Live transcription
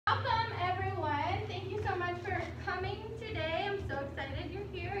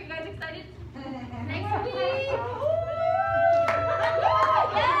next week.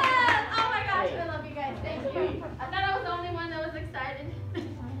 Yes! Oh my gosh, I love you guys. Thank you. I thought I was the only one that was excited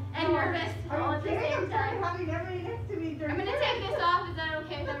and nervous all at the same time. I'm going to take this off. Is that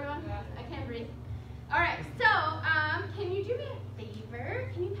okay with everyone? I can't breathe. All right, so can you do me a favor?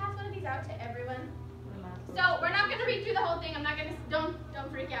 Can you pass one of these out to everyone? So we're not going to read through the whole thing. I'm not going to, don't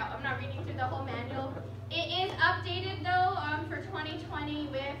freak out. I'm not reading through the whole manual. It is updated though for 2020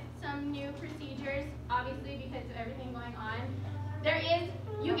 with some new procedures, obviously because of everything going on. There is,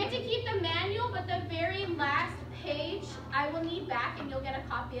 you get to keep the manual, but the very last page I will need back and you'll get a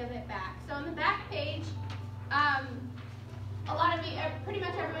copy of it back. So on the back page, a lot of you, pretty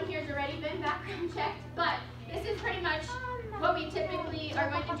much everyone here has already been background checked, but this is pretty much what we typically are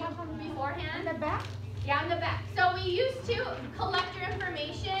going to do beforehand. The back? Yeah, on the back. So we used to collect your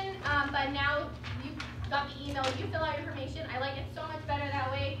information, but now you got the email, you fill out your information. I like it so much better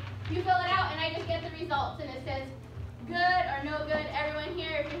that way. You fill it out and I just get the results and it says good or no good. Everyone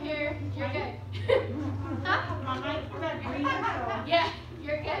here, if you're here, you're good. Huh? Yeah,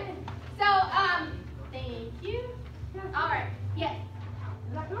 you're good. So, thank you. All right, yes.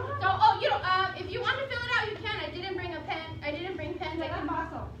 So, oh, you don't, if you want to fill it out, you can. I didn't bring a pen. I didn't bring pens. I can.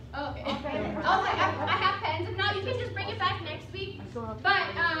 Oh, okay. I was like, I have pens. If not, you can just bring it back next week. But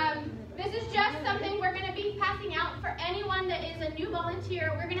this is just something we're going to be passing out for anyone that is a new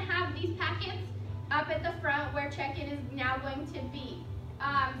volunteer. We're going to have these packets up at the front where check-in is now going to be.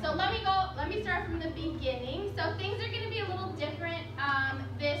 So let me start from the beginning. So things are going to be a little different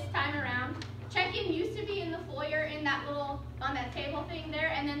this time around. Check-in used to be in the foyer in that little, on that table thing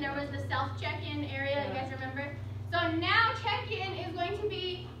there, and then there was the self-check-in area, you guys remember? So now check-in is going to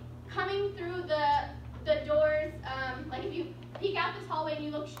be coming through the doors, like if you peek out this hallway and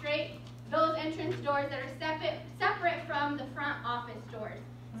you look straight, those entrance doors that are separate from the front office doors.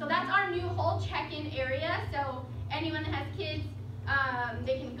 So that's our new whole check-in area, so anyone that has kids,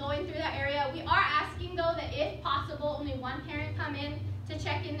 they can go in through that area. We are asking though that if possible, only one parent come in to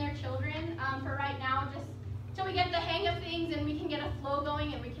check in their children for right now, just till we get the hang of things and we can get a flow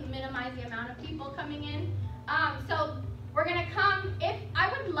going and we can minimize the amount of people coming in. So we're gonna come,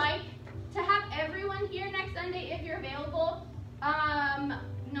 I would like to have everyone here next Sunday if you're available.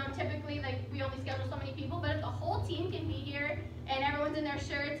 No, typically like we only schedule so many people, but if the whole team can be here and everyone's in their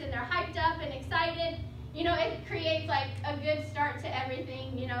shirts and they're hyped up and excited, you know, it creates like a good start to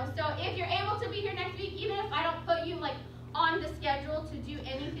everything, you know. So if you're able to be here next week, even if I don't put you like on the schedule to do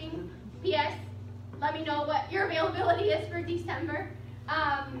anything, P.S. let me know what your availability is for December.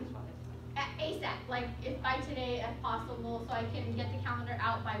 ASAP, like if by today if possible, so I can get the calendar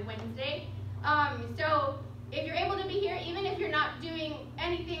out by Wednesday. So if you're able to be here, even if you're not doing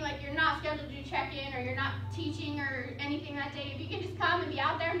anything, like you're not scheduled to check-in or you're not teaching or anything that day, if you can just come and be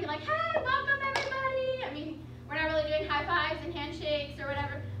out there and be like, hey, welcome everybody. I mean, we're not really doing high fives and handshakes or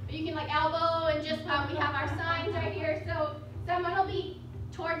whatever, but you can like elbow and just, we have our signs right here. So someone will be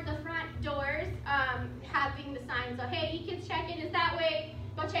towards the front doors having the sign. So hey, eKidz check-in is that way.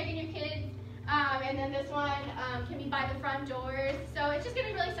 Go check in your kids. And then this one can be by the front doors. So it's just going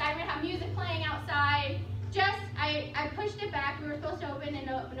to be really exciting. We're going to have music playing outside. I pushed it back. We were supposed to open in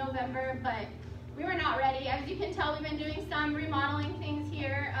November, but we were not ready. As you can tell, we've been doing some remodeling things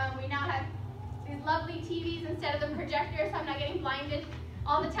here. We now have these lovely TVs instead of the projector, so I'm not getting blinded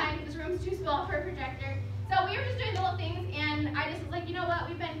all the time because this room's too small for a projector. So we were just doing little things, and I just was like, you know what?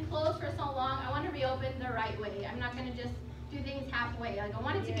 We've been closed for so long. I want to reopen the right way. I'm not going to just do things halfway. Like, I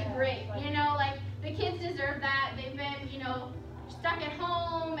want it to be great. You know, like, the kids deserve that. They've been, you know, stuck at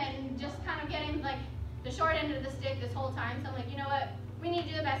home and just kind of getting, like, the short end of the stick this whole time. So I'm like, you know what? We need to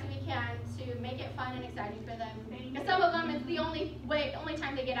do the best we can to make it fun and exciting for them. Because some of them, it's the only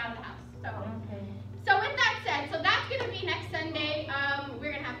time they get out of the house. So with that said, so that's going to be next Sunday.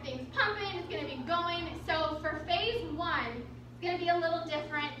 We're going to have things pumping. It's going to be going. So for phase one, it's going to be a little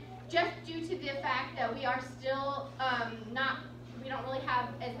different just due to the fact that we are still we don't really have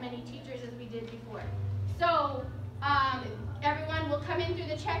as many teachers as we did before. So everyone will come in through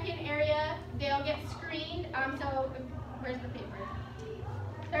the check-in area. They'll get screened. So where's the paper?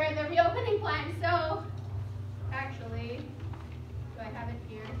 They're the reopening plan. So actually, do I have it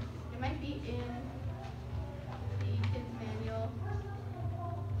here? It might be in the eKidz manual.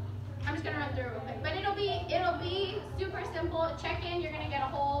 I'm just gonna run through it real quick, but it'll be super simple. Check-in, you're gonna get a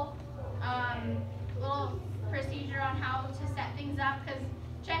whole little procedure on how to set things up, because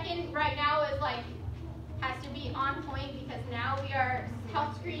check-in right now is like has to be on point, because now we are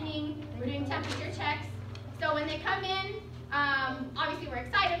health screening, we're doing temperature checks. So when they come in, obviously we're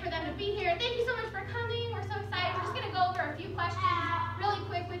excited for them to be here. Thank you so much for coming. We're so excited. We're just gonna go over a few questions really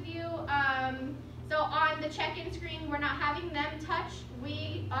quick with you. the check-in screen, we're not having them touch.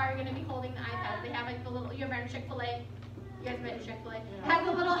 We are going to be holding the iPad. They have like the little, you ever been to Chick-fil-A? You guys been to Chick-fil-A? It has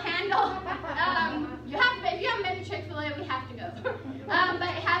a little handle. You have to, if you haven't been to Chick-fil-A, we have to go. But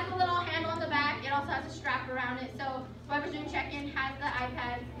it has a little handle on the back. It also has a strap around it. So whoever's doing check-in has the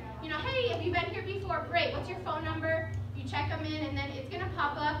iPad. You know, hey, have you been here before? Great. What's your phone number? You check them in, and then it's going to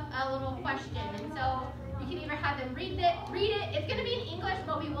pop up a little question. And so you can either have them read it. It's going to be in English,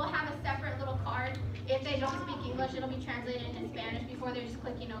 but we will have a separate little card. If they don't speak English, it'll be translated into Spanish before they're just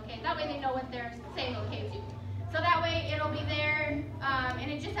clicking OK. That way they know what they're saying OK to. So that way it'll be there,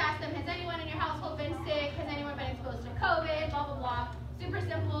 and it just asks them, has anyone in your household been sick? Has anyone been exposed to COVID? Blah, blah, blah. Super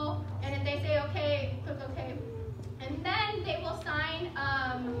simple. And if they say OK, click OK. And then they will sign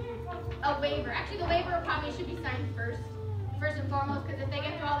a waiver. Actually, the waiver probably should be signed first and foremost, because if they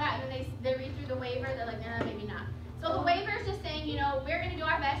get through all that and then they read through the waiver, they're like, nah, maybe not. So the waiver is just saying, you know, we're going to do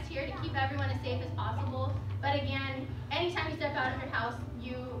our best here to keep everyone as safe as possible. But again, anytime you step out of your house,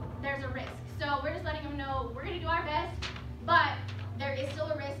 there's a risk. So we're just letting them know we're going to do our best, but there is still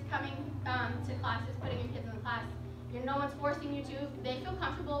a risk coming to classes, putting your kids in the class. No one's forcing you to. They feel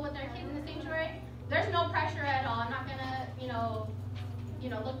comfortable with their kids in the sanctuary. There's no pressure at all. I'm not going to,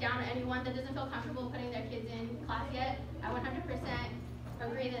 look down at anyone that doesn't feel comfortable putting their kids in class yet. I 100%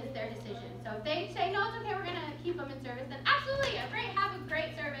 agree that it's their decision. So if they say, no, it's okay, we're going to keep them in service, then absolutely, great, have a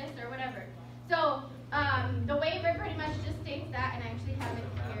great service or whatever. So the waiver pretty much just states that, and I actually have it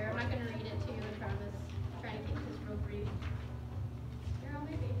here. I'm not going to read it to you, I promise. I'm trying to keep this real brief. Here are all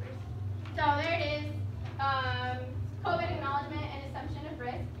my papers. So there it is. COVID acknowledgement and assumption of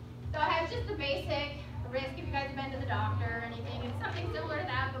risk. So I have just the basic risk if you guys have been to the doctor or anything. It's something similar to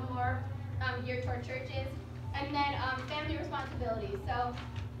that, but more geared toward churches. And then family responsibilities. So,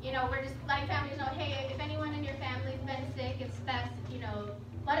 we're just letting families know, hey, if anyone in your family's been sick, it's best,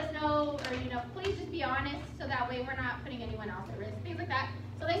 let us know, or, please just be honest, so that way we're not putting anyone else at risk, things like that.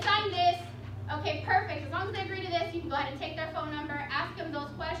 So they sign this. Okay, perfect. As long as they agree to this, you can go ahead and take their phone number, ask them those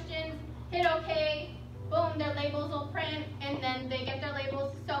questions, hit OK, boom, their labels will print, and then they get their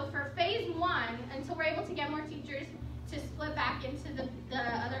labels. So for phase 1, until we're able to get more teachers to split back into the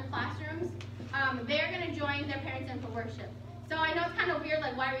other classrooms, they're going to join their parents in for worship. So I know it's kind of weird,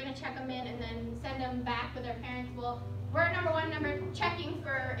 like why are we going to check them in and then send them back with their parents? Well, we're number checking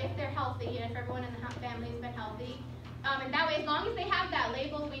for if they're healthy and if everyone in the family has been healthy. And that way, as long as they have that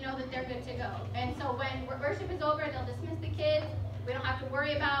label, we know that they're good to go. And so when worship is over, they'll dismiss the kids. We don't have to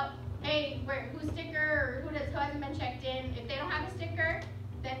worry about, hey, whose sticker or who hasn't been checked in. If they don't have a sticker,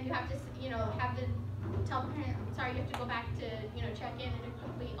 then you have to, have to tell the parent, sorry, you have to go back to, check in and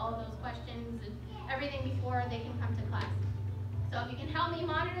complete all those questions and everything before they can come to class. So if you can help me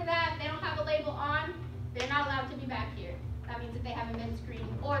monitor that, if they don't have a label on, they're not allowed to be back here. That means that they haven't been screened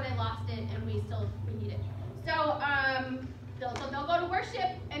or they lost it and we need it. So they'll go to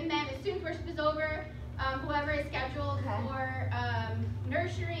worship, and then as soon as worship is over, whoever is scheduled for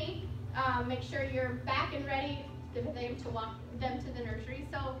nursery, make sure you're back and ready to walk them to the nursery.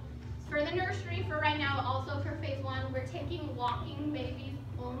 So for the nursery, for right now, also for phase 1, we're taking walking babies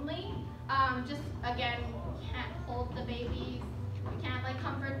only. Just again, we can't hold the babies. We can't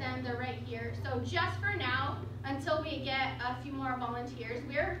comfort them. They're right here. So just for now, until we get a few more volunteers,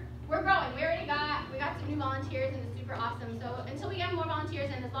 we're growing. We got some new volunteers, and it's super awesome. So until we get more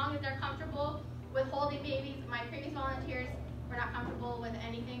volunteers, and as long as they're comfortable with holding babies, my previous volunteers were not comfortable with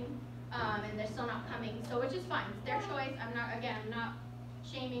anything, and they're still not coming. So which is fine. It's their choice. I'm not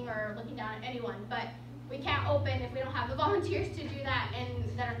shaming or looking down at anyone, but we can't open if we don't have the volunteers to do that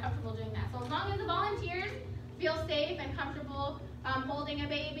and that are comfortable doing that. So as long as the volunteers feel safe and comfortable holding a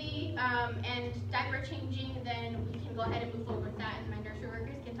baby and diaper changing, then we can go ahead and move forward with that, and my nursery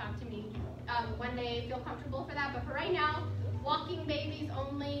workers can talk to me when they feel comfortable for that. But for right now, walking babies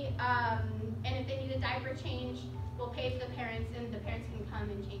only, and if they need a diaper change, we'll pay for the parents, and the parents can come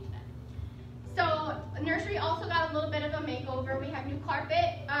and change them. So nursery also got a little bit of a makeover. We have new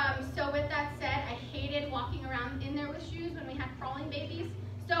carpet. So with that said, I hated walking around in there with shoes when we had crawling babies.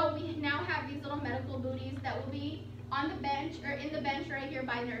 So we now have these little medical booties that will be on the bench or in the bench right here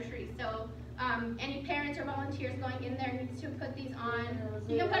by nursery. So any parents or volunteers going in there needs to put these on.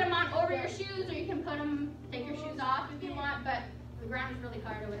 You can put them on over your shoes, or you can take your shoes off if you want, but the ground is really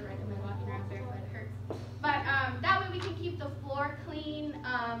hard. I wouldn't recommend walking around barefoot, it hurts. But that way we can keep the floor clean,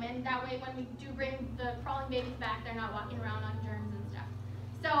 and that way when we do bring the crawling babies back, they're not walking around on germs and stuff.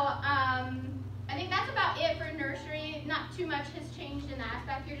 So I think that's about it for nursery. Not too much has changed in that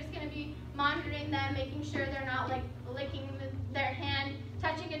aspect. You're just going to be monitoring them, making sure they're not licking their hand,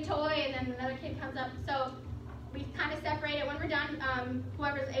 touching a toy, and then another kid comes up. So we kind of separate it when we're done.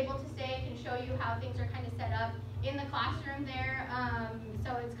 Whoever's able to stay can show you how things are kind of set up in the classroom there.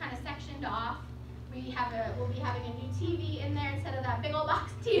 So it's kind of sectioned off. We'll be having a new TV in there instead of that big old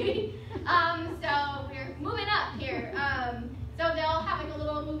box TV. So we're moving up here. So they'll have like a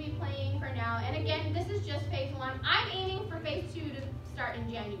little movie playing for now. And again, this is just phase 1. I'm aiming for phase 2 to start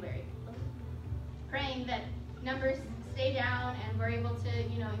in January. Praying that numbers stay down and we're able to,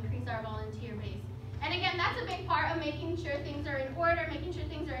 increase our volunteer base. And again, that's a big part of making sure things are in order, making sure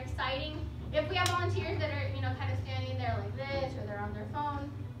things are exciting. If we have volunteers that are, kind of standing there like this, or they're on their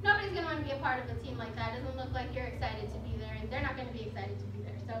phone, nobody's going to want to be a part of a team like that. It doesn't look like you're excited to be there, and they're not going to be excited to be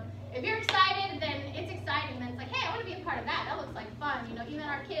there. So if you're excited, then it's exciting. Then it's like, hey, I want to be a part of that. That looks like fun. Even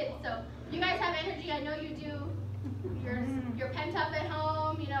our kids. So you guys have energy. I know you do. You're pent up at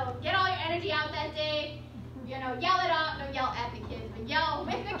home. Get all your energy out that day. Yell it out. Don't yell at the kids, but yell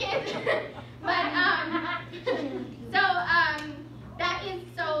with the kids.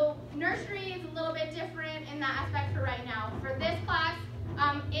 So nursery is a little bit different in that aspect for right now. For this class,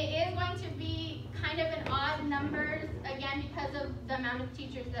 it is going to be kind of an odd numbers, again, because of the amount of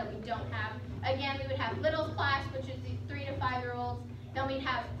teachers that we don't have. Again, we would have littles class, which is the 3 to 5 year olds. Then we'd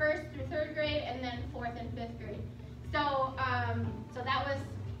have 1st through 3rd grade, and then 4th and 5th grade. So, that was,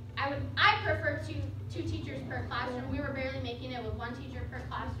 I prefer two teachers per classroom. We were barely making it with 1 teacher per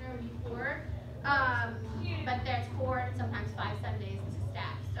classroom before, but there's 4 and sometimes 5 Sundays to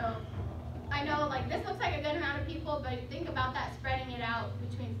staff. So I know this looks like a good amount of people, but think about that, spreading it out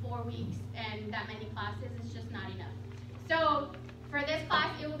between 4 weeks and that many classes is just not enough. So for this class,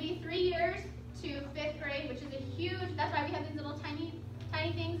 it will be 3 years to 5th grade, which is a huge, that's why we have these little tiny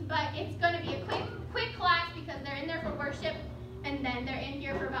things, but it's going to be a quick class because they're in there for worship, and then they're in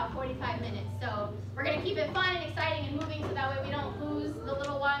here for about 45 minutes. So we're going to keep it fun and exciting and moving so that way we don't lose the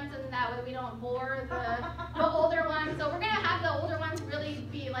little ones, and that way we don't bore the older ones. So we're going to have the older ones really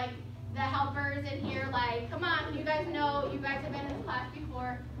be like the helpers in here, like, come on, you guys know, you guys have been in this class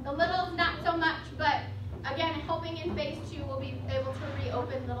before. The littles, not so much, but again, hoping in phase 2 we'll be able to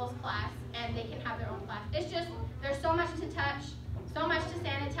reopen littles class and they can have their own class. It's just, there's so much to touch, so much to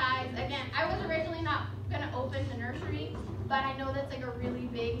sanitize. Again, I was originally not going to open the nursery, but I know that's like a really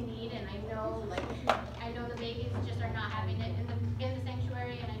big need, and I know the babies just are not having it in the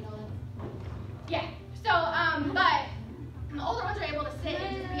sanctuary, and I know that, yeah. So, but the older ones are able to sit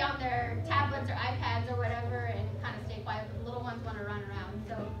and just be on their tablets or iPads or whatever and kind of stay quiet, but the little ones want to run around.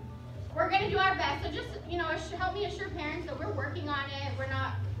 So we're going to do our best. So just, help me assure parents that we're working on it.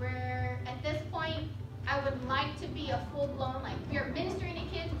 We're at this point, I would like to be a full-blown, we are ministering to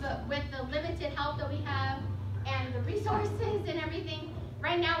kids, but with the limited help that we have and the resources and everything,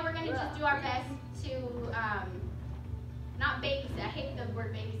 right now we're going to just do our best to, not babysit, I hate the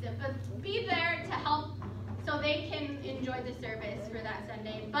word babysit, but be there to help so they can enjoy the service for that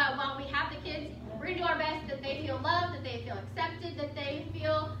Sunday. But while we have the kids, we're going to do our best that they feel loved, that they feel accepted, that they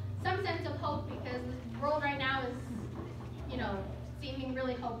feel some sense of hope, because the world right now is, seeming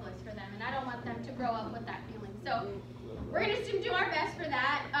really hopeless for them, and I don't want them to grow up with that feeling. So we're going to do our best for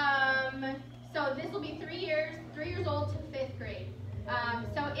that. So this will be 3 years old to 5th grade.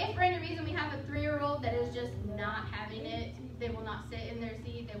 So if for any reason we have a 3-year-old that is just not having it, they will not sit in their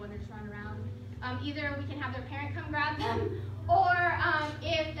seat, they want to just run around. Either we can have their parent come grab them, or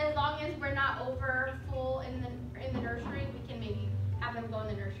as long as we're not over full in the nursery, we can maybe have them go in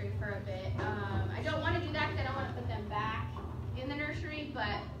the nursery for a bit. I don't want to do that because I don't want to put them back in the nursery, but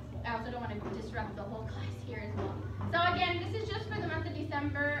I also don't want to disrupt the whole class here as well. So again, this is just for the month of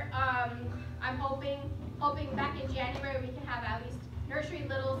December. I'm hoping back in January we can have at least nursery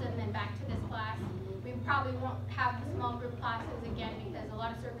littles and then back to this class. We probably won't have the small group classes again because a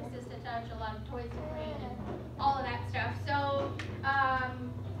lot of surfaces to touch, a lot of toys to clean, and all of that stuff. So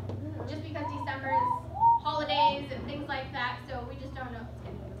just because December is holidays and things like that, so we just don't know. It's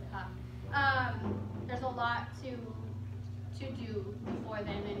getting really hot. There's a lot to do before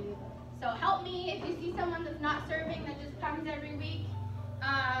then, and so help me if you see someone that's not serving that just comes every week.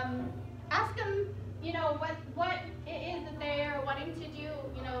 Ask them, what it is that they are wanting to do,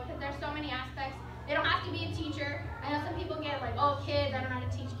 because there's so many aspects. They don't have to be a teacher. I know some people get like, oh, kids, I don't know how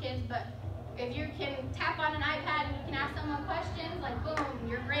to teach kids, but if you can tap on an iPad and you can ask someone questions, like boom,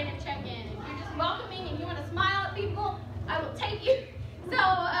 you're great at check-in. If you're just welcoming and you want to smile at people, I will take you. So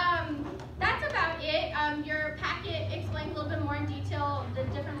that's about it. Your packet explains a little bit more in detail the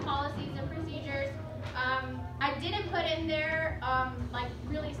different policies and procedures. I didn't put in there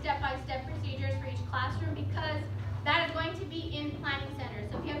really step-by-step procedures for each classroom because that is going to be in Planning Center.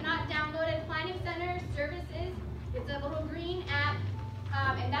 So if you have not downloaded Planning Center Services, it's a little green app,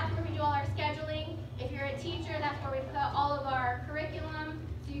 and that's where we do all our scheduling. If you're a teacher that where we put all of our curriculum,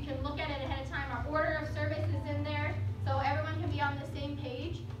 so you can look at it ahead of time. Our order of service is in there, so everyone can be on the same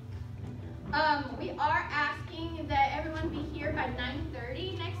page. We are asking that everyone be here by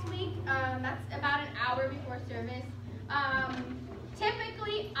 9:30 next week. That's about an hour before service.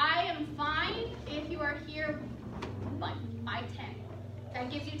 Typically, I am fine if you are here by 10. That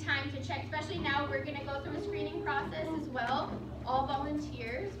gives you time to check, especially now we're going to go through a screening process as well. All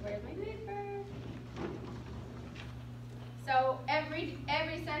volunteers. Where's my paper? So every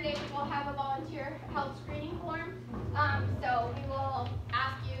Sunday we will have a volunteer health screening form. So we will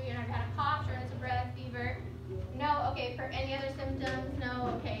ask you, have you had a cough, shortness of breath, fever? No, okay, for any other symptoms?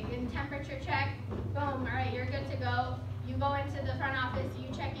 No, okay, good temperature check, boom, all right, you're good to go. You go into the front office, you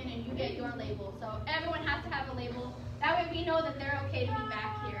check in, and you get your label. So everyone has to have a label. That way we know that they're okay to be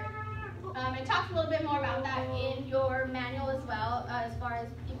back here. It talks a little bit more about that in your manual as well, as far as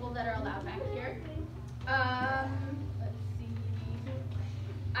people that are allowed back here. Let's see.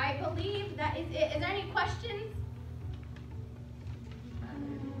 I believe that is it. Is there any questions?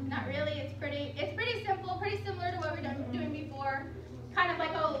 Not really. It's pretty simple, pretty similar to what we've doing before. Kind of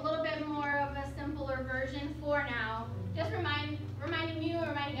like a little bit more of a simpler version for now. Just reminding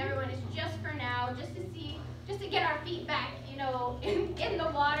everyone, it's just for now, just to get our feet back, in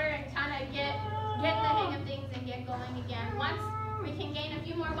the water and kind of get the hang of things and get going again. Once we can gain a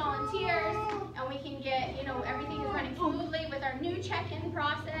few more volunteers and we can get, everything is running smoothly with our new check-in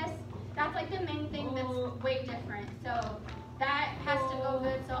process, that's like the main thing that's way different. So that has to go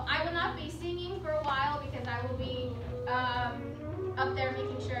good. So I will not be singing for a while because I will be up there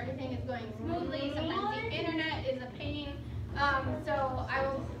making sure everything is going smoothly. Sometimes the internet is a pain. So I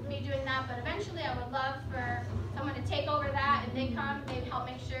will be doing that, but eventually I would love for someone to take over that, and they help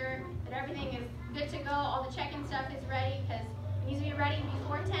make sure that everything is good to go, all the check-in stuff is ready, because it needs to be ready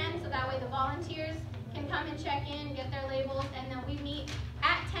before 10, so that way the volunteers can come and check in, get their labels, and then we meet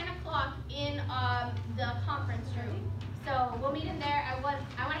at 10 o'clock in the conference room. So we'll meet in there. I want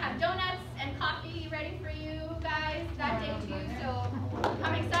to have donuts and coffee ready for you guys that day too, so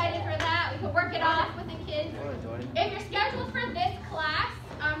I'm excited for that. We can work it off with the kids. If you're scheduled for this class,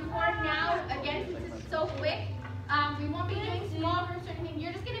 for now, again, since it's so quick, we won't be doing small groups or anything.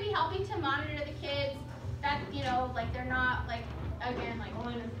 You're just going to be helping to monitor the kids that, like they're not, like, again, like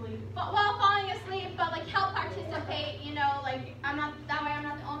falling asleep. Well, falling asleep, but like help participate, like I'm not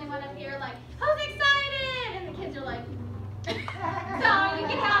the only one up here like, who's excited? And the kids are like, so you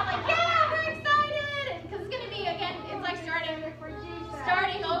can have like, yeah, we're excited, because it's going to be, again, it's like starting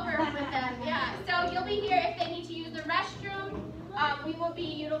over with them, yeah. So you'll be here if they need to use the restroom. We will be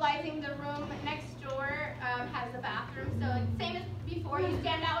utilizing the room next door, has a bathroom, so same as before, you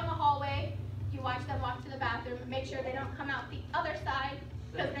stand out in the hallway, you watch them walk to the bathroom, make sure they don't come out the other side,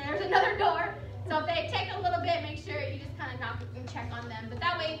 because there's another door. So if they take a little bit, make sure you just kind of knock and check on them, but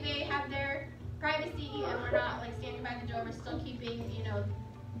that way they have their privacy, and we're not like standing by the door. We're still keeping,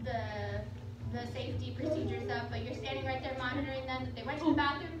 the safety procedures up, but you're standing right there monitoring them, that they went to the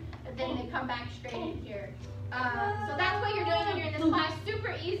bathroom, but then they come back straight in here. So that's what you're doing when you're in this class.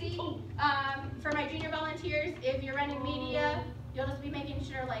 Super easy. For my junior volunteers, if you're running media, you'll just be making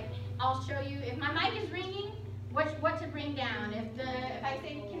sure, like, I'll show you if my mic is ringing, what to bring down. If I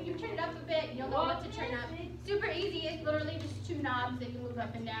say, can you turn it up a bit, you'll know what to turn up. Super easy. It's literally just two knobs that you move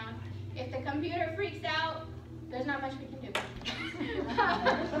up and down. If the computer freaks out, there's not much we can do.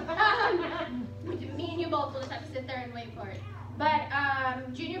 Me and you both will just have to sit there and wait for it. But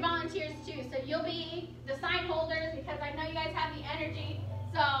junior volunteers too, so you'll be the sign holders, because I know you guys have the energy.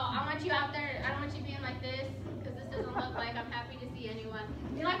 So I want you out there. I don't want you being like this, because this doesn't look like I'm happy to see anyone.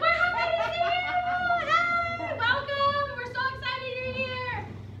 You're like, we're happy to see you! Hey, welcome! We're so excited you're here!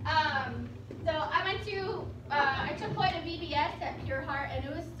 So I took Chloe to VBS at Pure Heart, and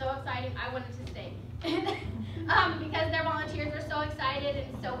it was so exciting. I wanted to stay. Because their volunteers were so excited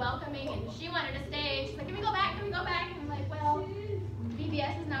and so welcoming, and she wanted to stay. She's like, can we go back? Can we go back? And I'm like, well,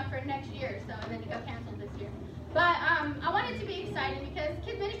 VBS is not for next year, so and then it got canceled this year. But I wanted to be exciting because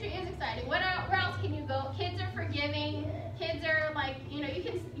kids ministry is exciting. Where else can you go? Kids are forgiving. Kids are like, you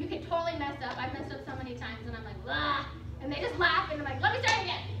can totally mess up. I've messed up so many times, and I'm like, blah, and they just laugh, and I'm like, let me start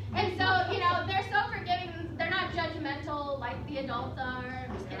again. And so, they're so forgiving. They're not judgmental like the adults are.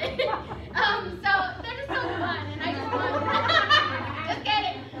 I'm just kidding. So they're just so fun, and I just want, just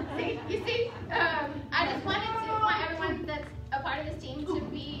kidding. See, you see, I just want everyone that's a part of this team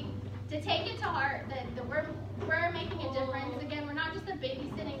to take it to heart that we're making a difference. Again, we're not just a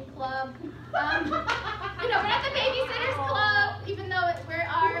babysitting club. We're not the babysitters club, even though we're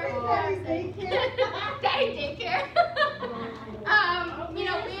our daddy daycare.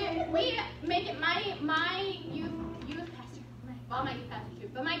 We make it my youth well, my youth pastor too,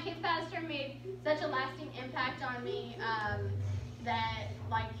 but my kids pastor made such a lasting impact on me that,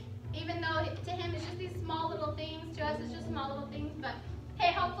 like, even though to him it's just these small little things, to us it's just small little things, but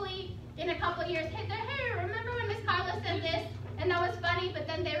hey, hopefully in a couple of years, hey, remember when Miss Carla said this, and that was funny, but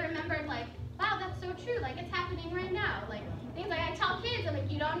then they remembered, like, wow, that's so true, like, it's happening right now. Like, things like I tell kids, I'm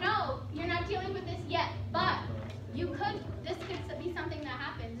like, you don't know, you're not dealing with this yet, but this could be something that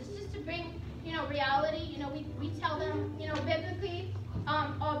happens. It's just to bring, reality. We tell them, biblically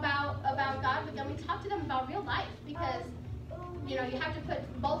about God, but then we talk to them about real life, because, you have to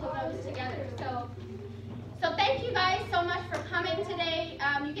put both of those together. So thank you guys so much for coming today.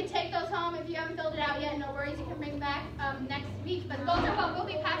 You can take those home if you haven't filled it out yet. No worries, you can bring back next week. But those are what we'll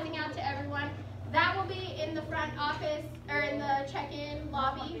be passing out to everyone. That will be in the front office, or in the check-in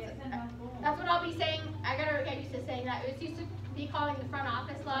lobby. That's what I'll be saying. I gotta get used to saying that. It used to be calling the front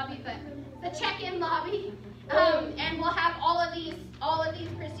office lobby, but the check-in lobby. And we'll have all of these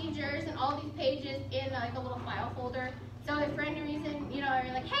procedures and all these pages in like a little file folder. So if for any reason, you're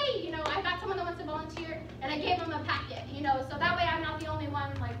like, hey, I got someone that wants to volunteer, and I gave them a packet, so that way I'm not the only one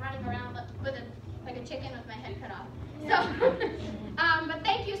like running around with like a chicken with my head cut off. So, but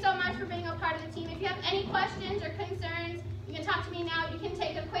thank you so much for being a part of the team. If you have any questions or concerns, you can talk to me now. You can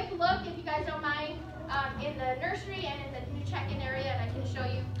take a quick look, if you guys don't mind, in the nursery and in the new check-in area, and I can show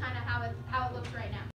you kind of how it looks right now.